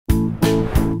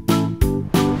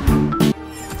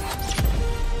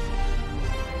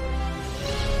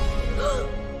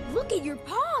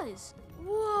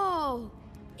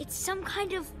It's some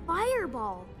kind of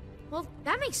fireball. Well,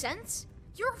 that makes sense.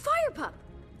 You're a fire pup.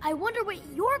 I wonder what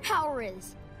your power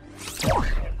is.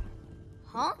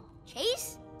 Huh?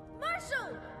 Chase?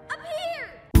 Marshall, up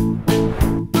here!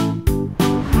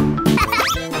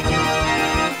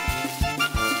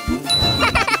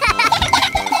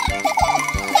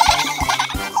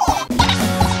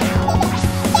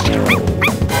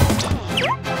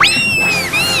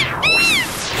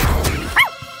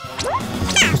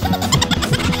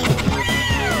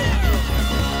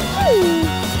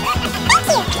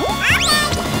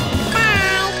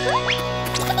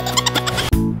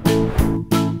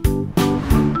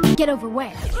 Get over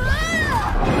where?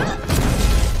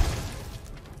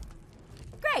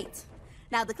 Great.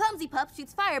 Now the clumsy pup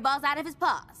shoots fireballs out of his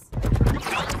paws.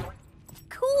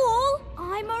 Cool!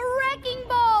 I'm a wrecking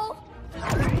ball!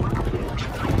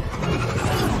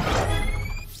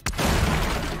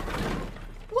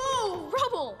 Whoa,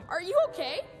 Rubble, are you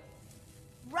okay?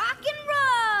 Rock and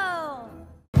roll!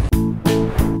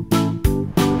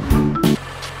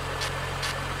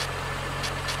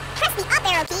 Press the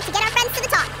up arrow key to get our friends to the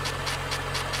top.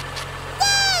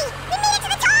 Yay! We made it to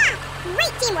the top!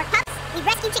 Great teamwork, pups! We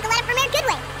rescued Chicoletta from Mayor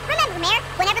Goodway. Remember, Mayor,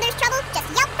 whenever there's trouble, just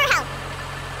yelp for help.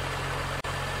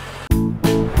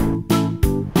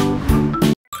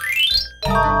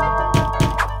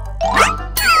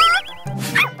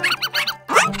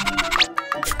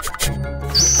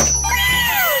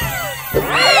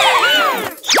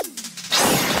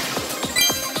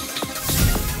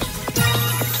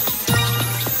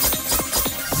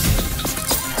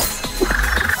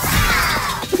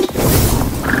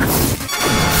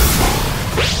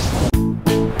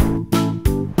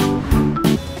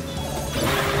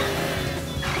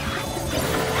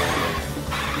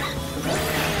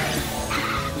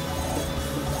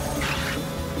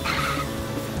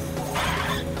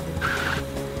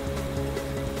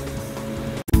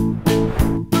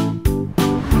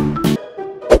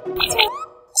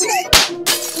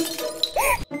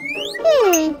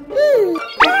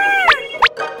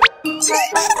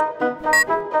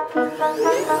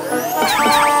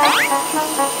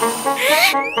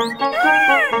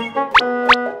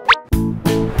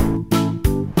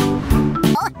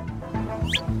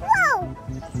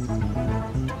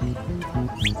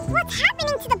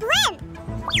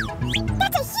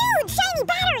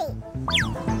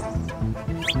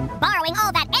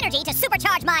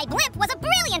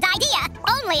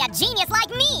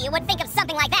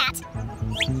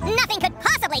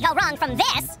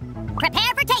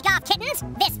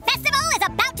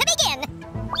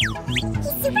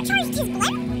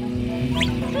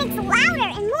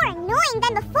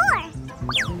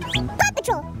 Paw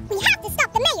Patrol, we have to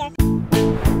stop the mayor!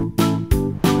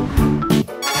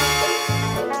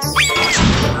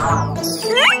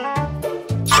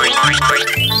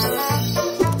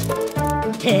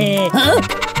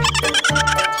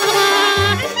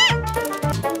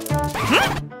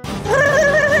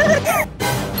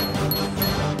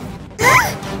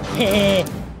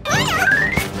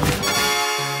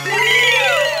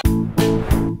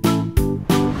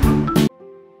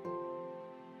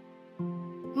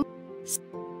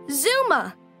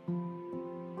 Zuma!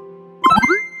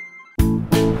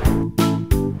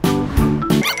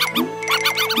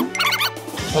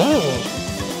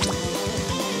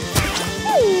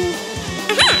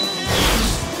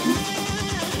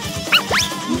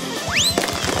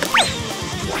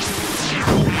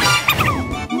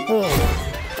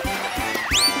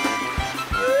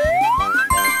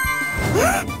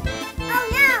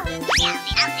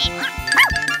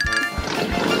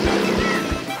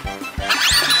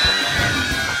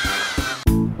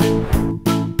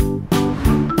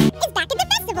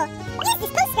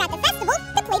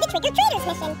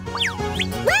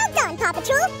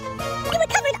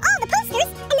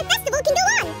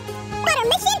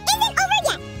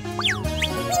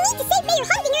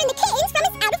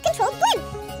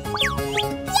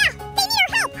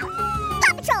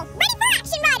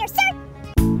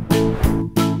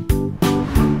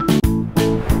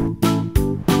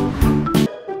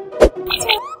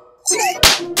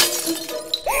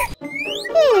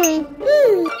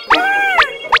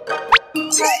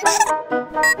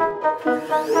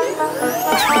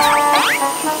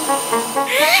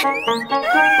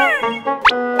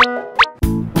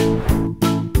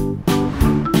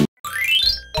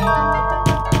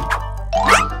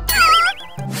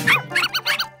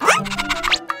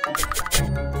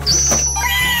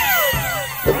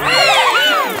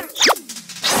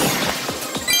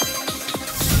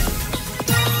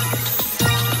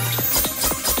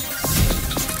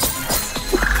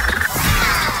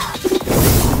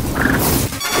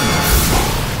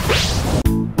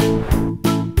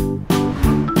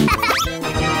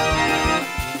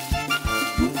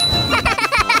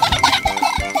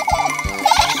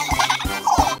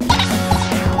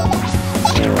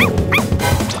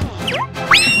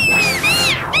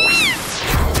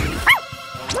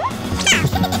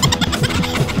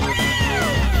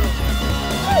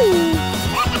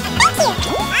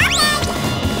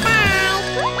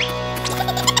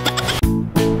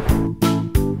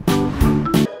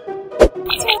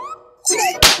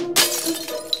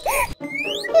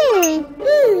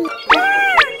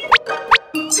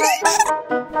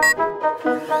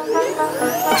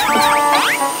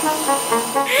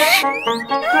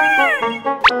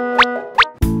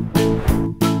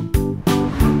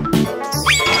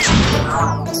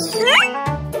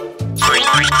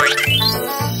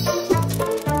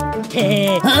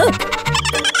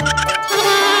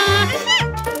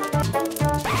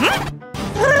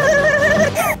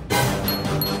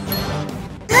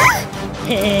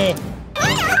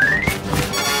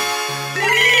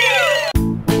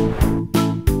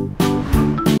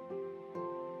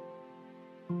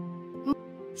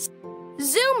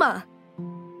 Zuma.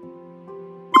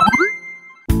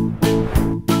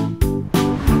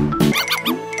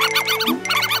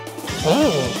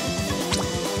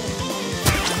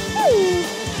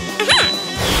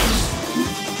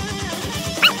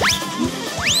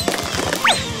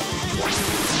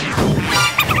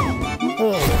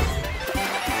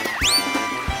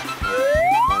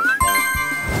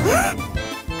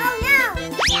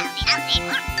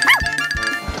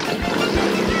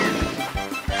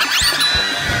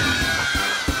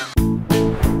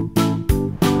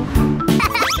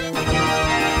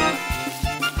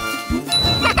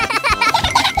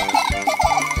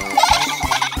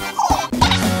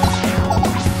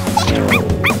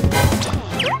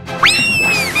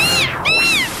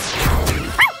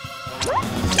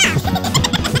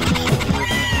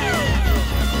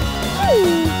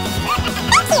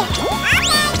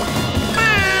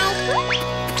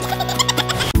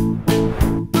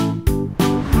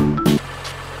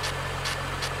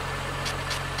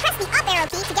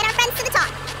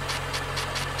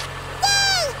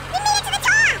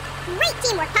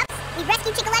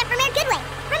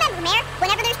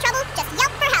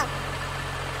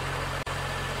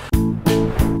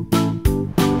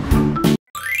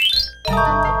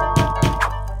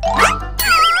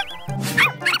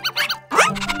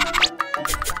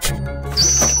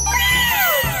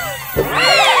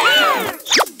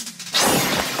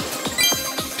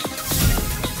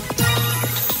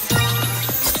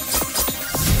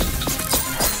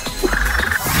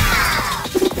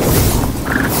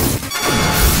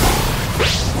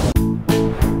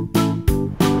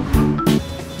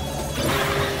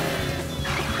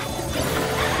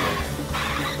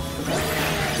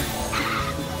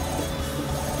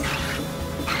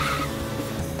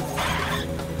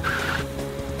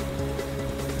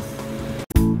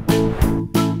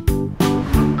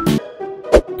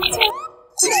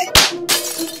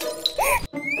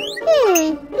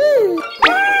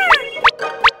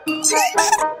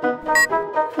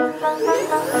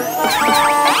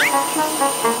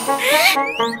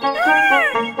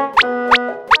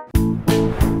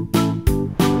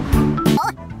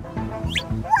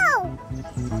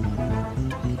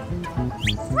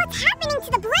 What's happening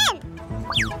to the blimp?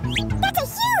 That's a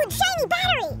huge, shiny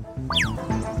battery!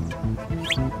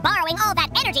 Borrowing all that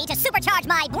energy to supercharge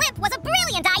my blimp was a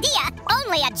brilliant idea!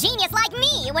 Only a genius like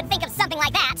me would think of something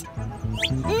like that!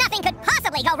 Nothing could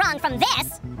possibly go wrong from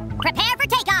this! Prepare for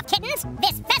takeoff, kittens!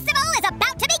 This festival is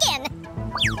about to begin!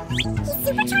 He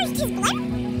supercharged his blimp?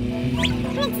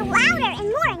 And it's louder and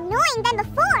more annoying than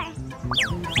before!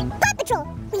 Paw Patrol!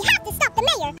 We have to stop the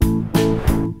mayor!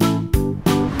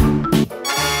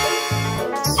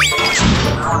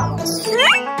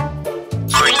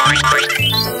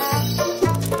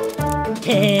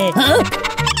 Huh?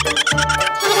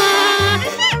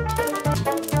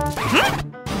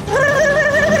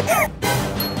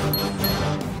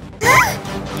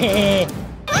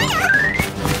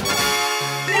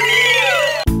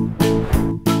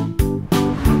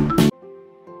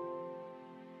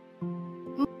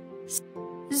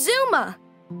 Zuma.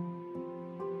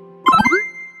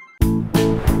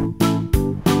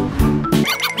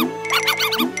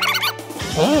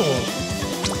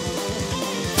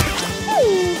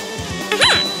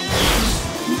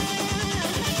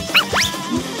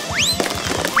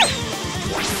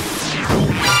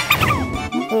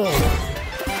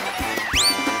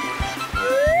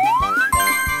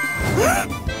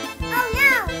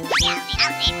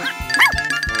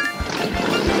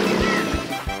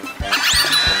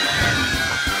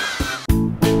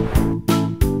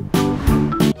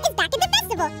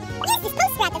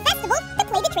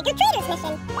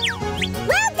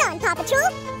 Well done, Paw Patrol!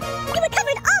 You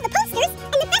recovered all the posters,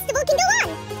 and the festival can go on!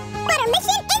 But our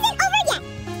mission isn't over yet!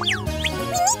 We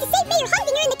need to save Mayor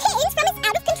Humdinger and the kittens from his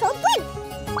out-of-control blimp!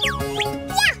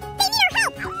 Yeah, they need our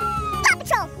help! Paw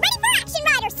Patrol, ready for action,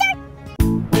 Ryder, sir!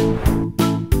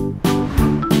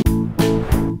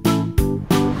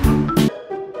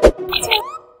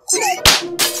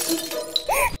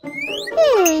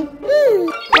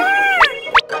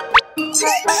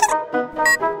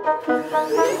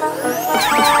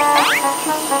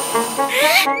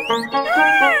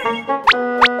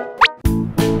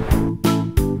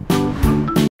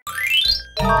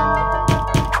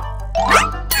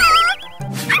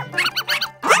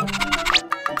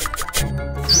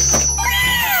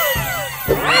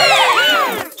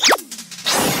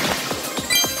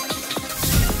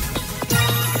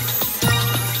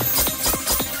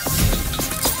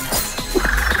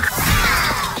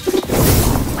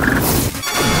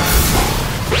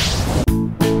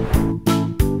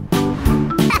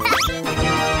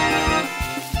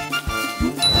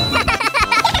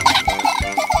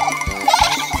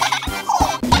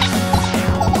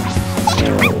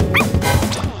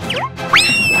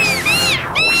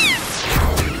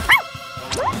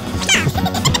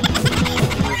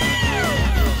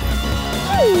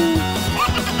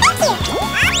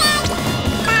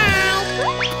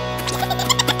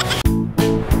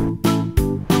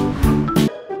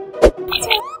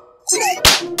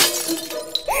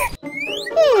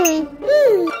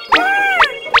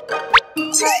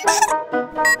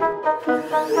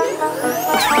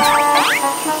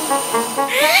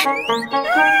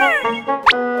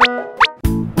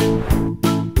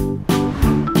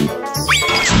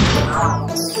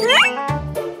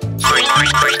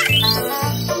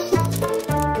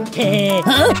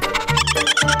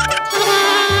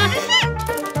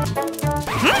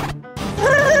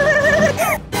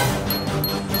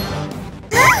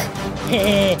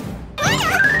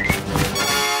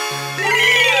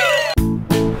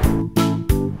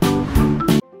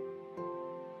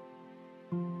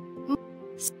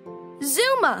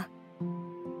 Zuma.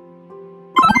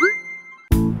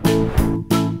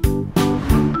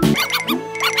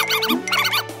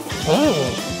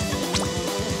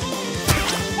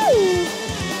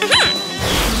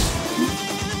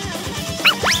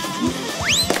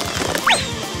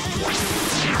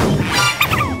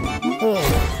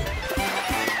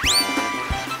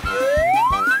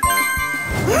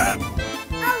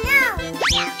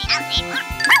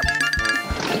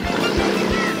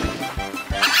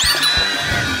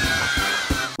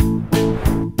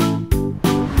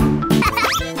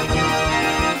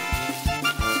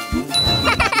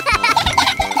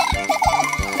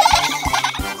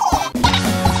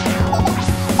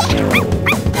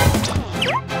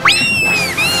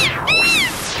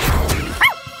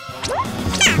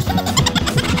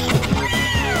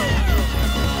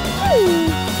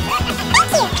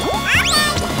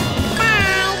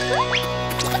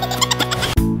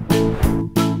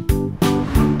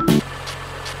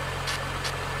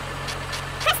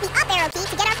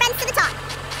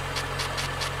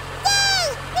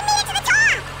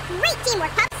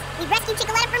 Teamwork, Pups! We rescued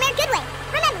Chicoletta from Mayor Goodway.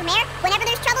 Remember, Mayor, whenever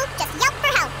there's trouble, just yelp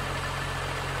for help.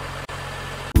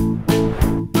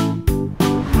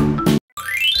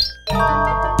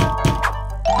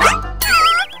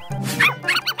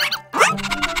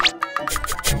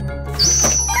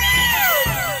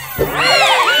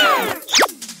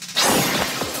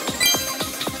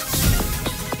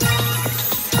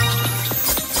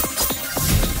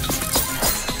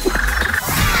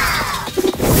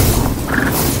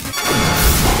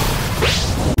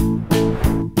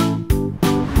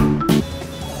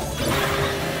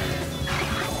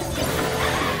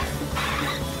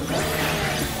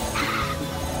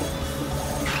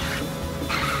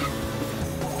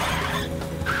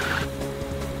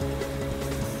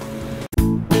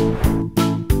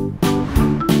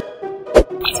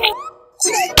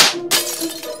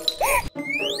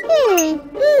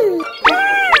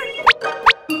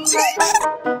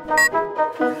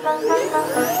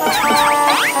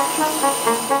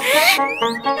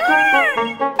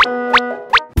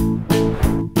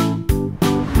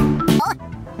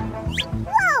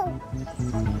 Whoa!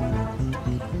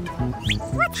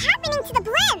 What's happening to the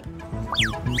blimp?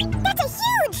 That's a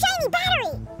huge shiny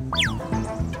battery!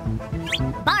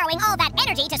 Borrowing all that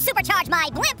energy to supercharge my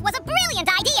blimp was a brilliant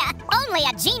idea! Only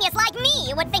a genius like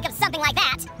me would think of something like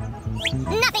that.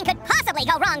 Nothing could possibly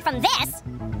go wrong from this.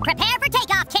 Prepare for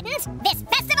takeoff, kittens! This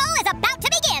festival is about to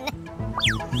begin!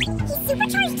 He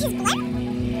supercharged his blimp?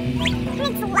 And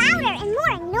it's louder and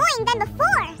more annoying than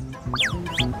before!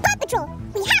 Paw Patrol!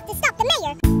 We have to stop the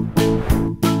mayor!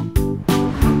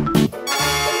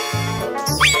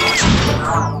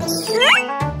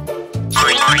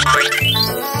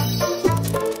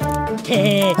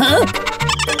 Huh?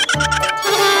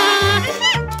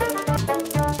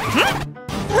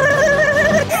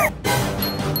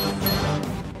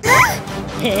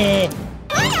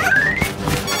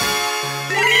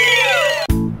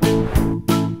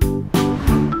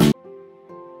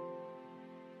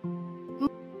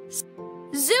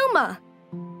 Zuma.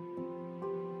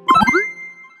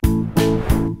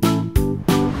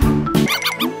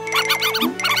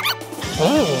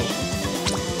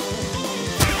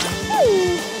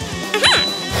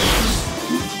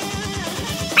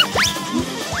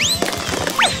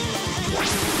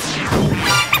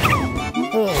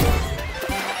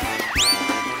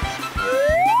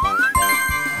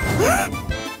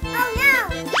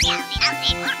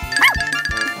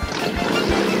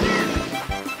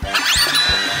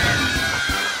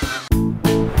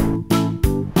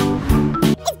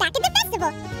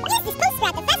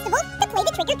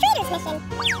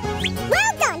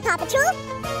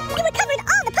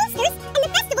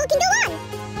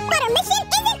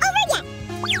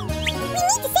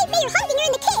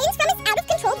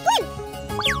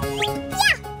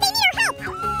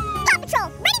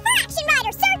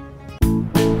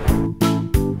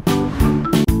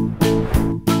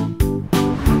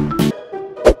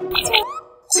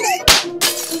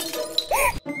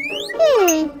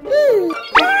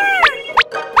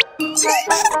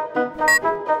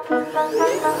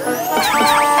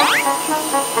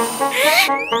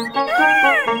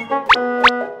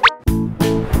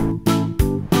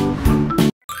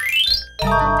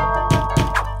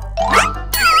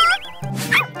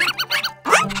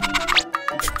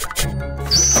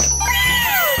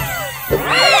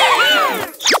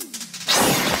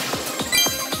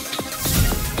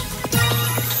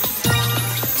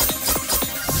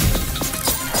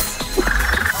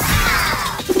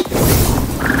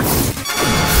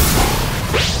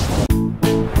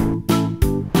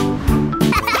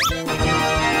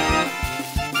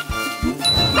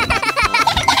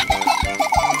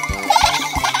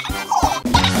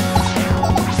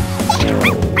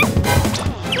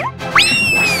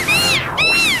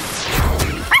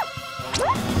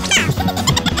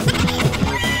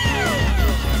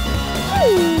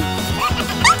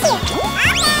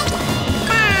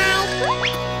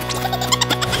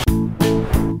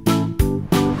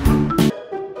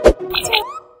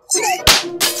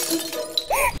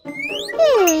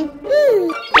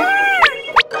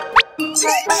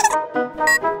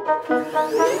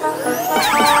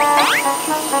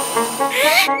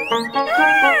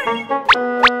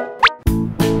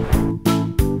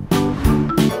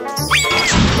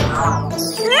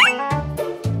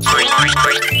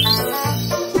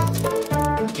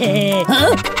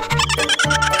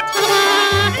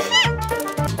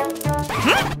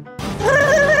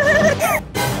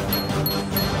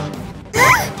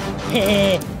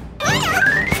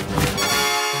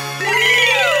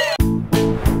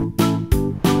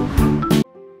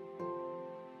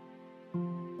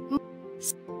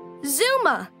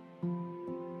 Zuma.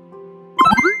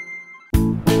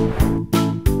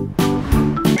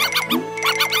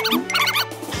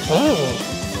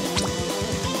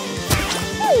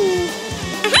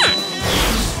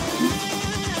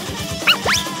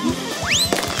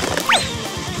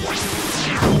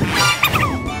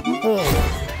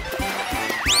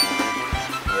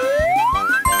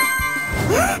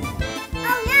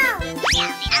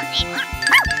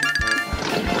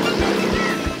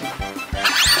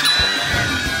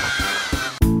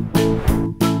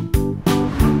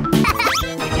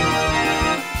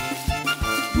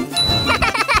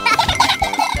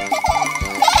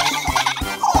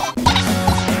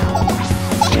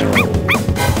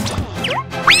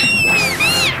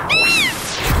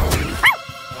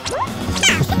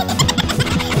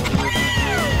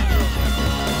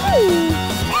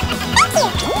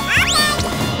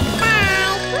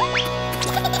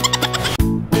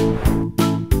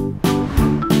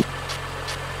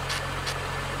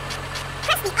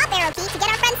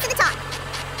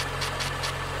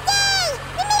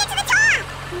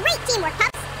 Teamwork,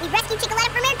 Pups! We rescued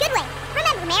Chicoletta from Mayor Goodway.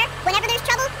 Remember, Mayor, whenever there's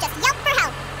trouble, just yelp for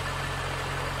help.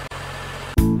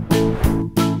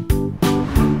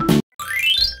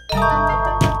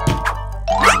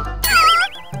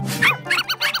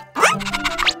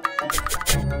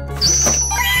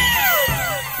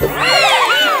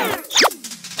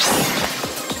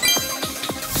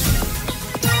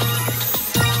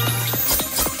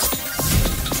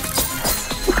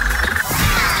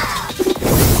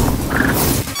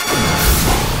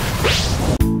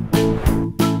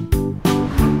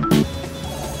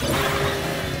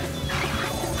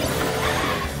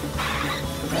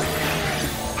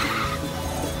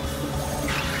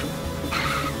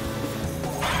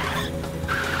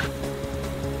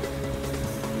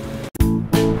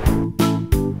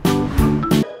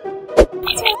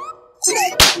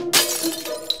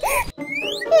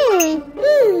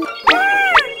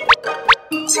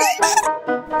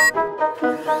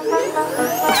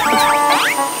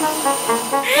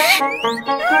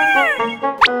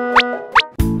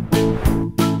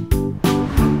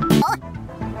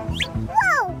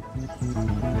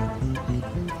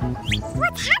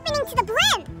 What's happening to the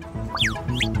blimp?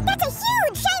 That's a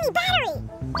huge, shiny battery!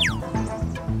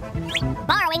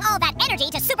 Borrowing all that energy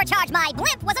to supercharge my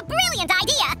blimp was a brilliant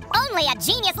idea! Only a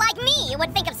genius like me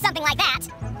would think of something like that!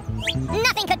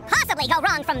 Nothing could possibly go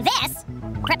wrong from this!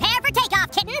 Prepare for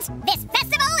takeoff, kittens! This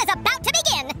festival is about to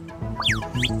begin!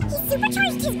 He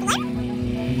supercharged his blimp?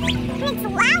 And it's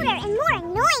louder and more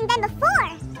annoying than before!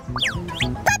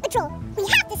 Paw Patrol! We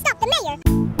have to stop the mayor!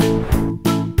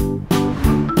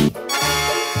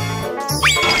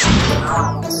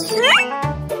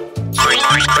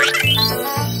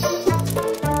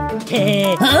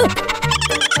 Huh?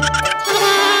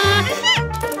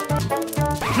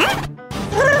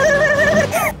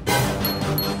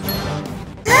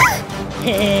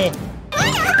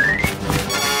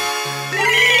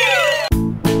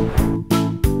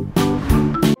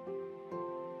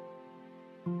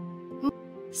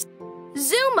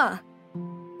 Zuma.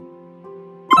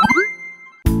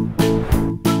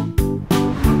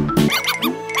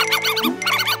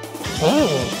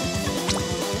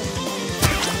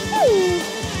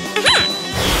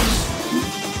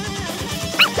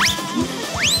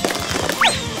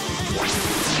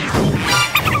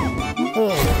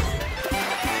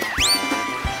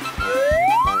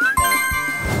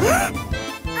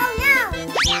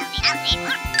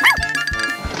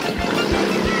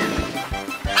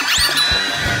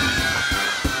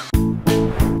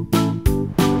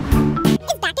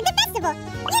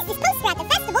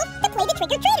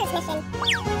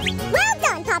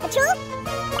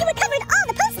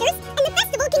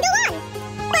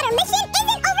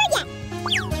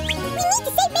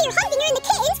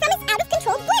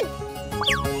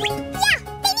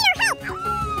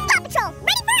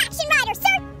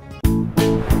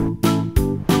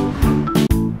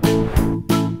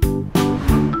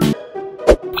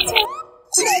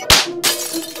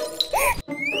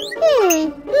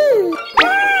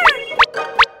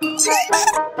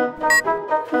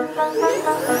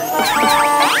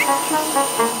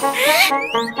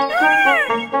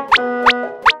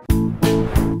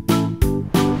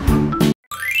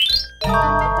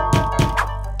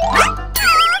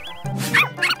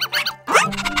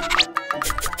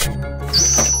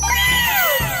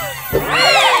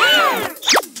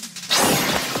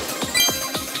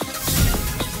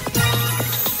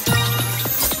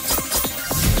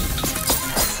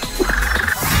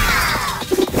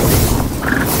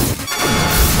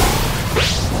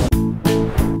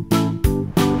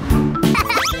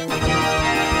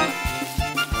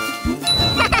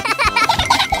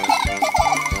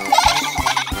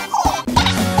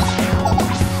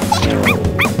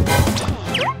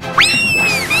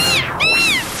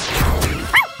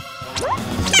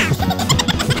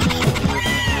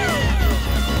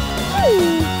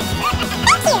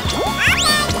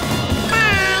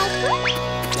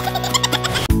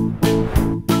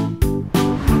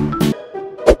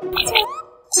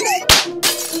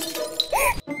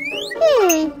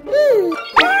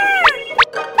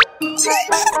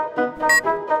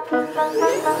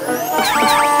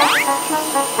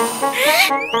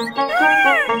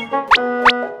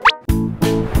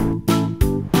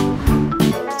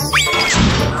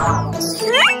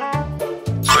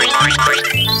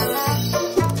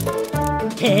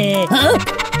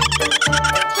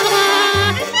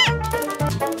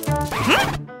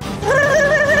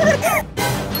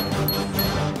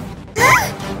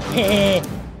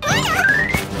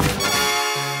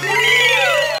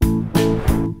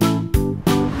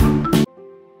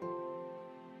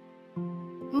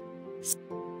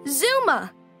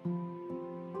 Zuma.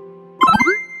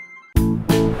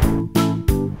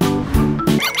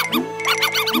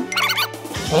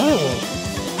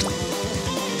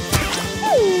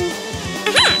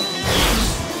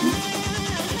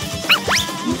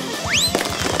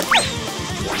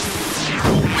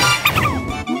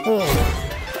 Oh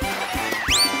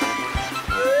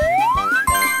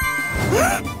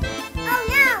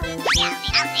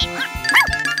no!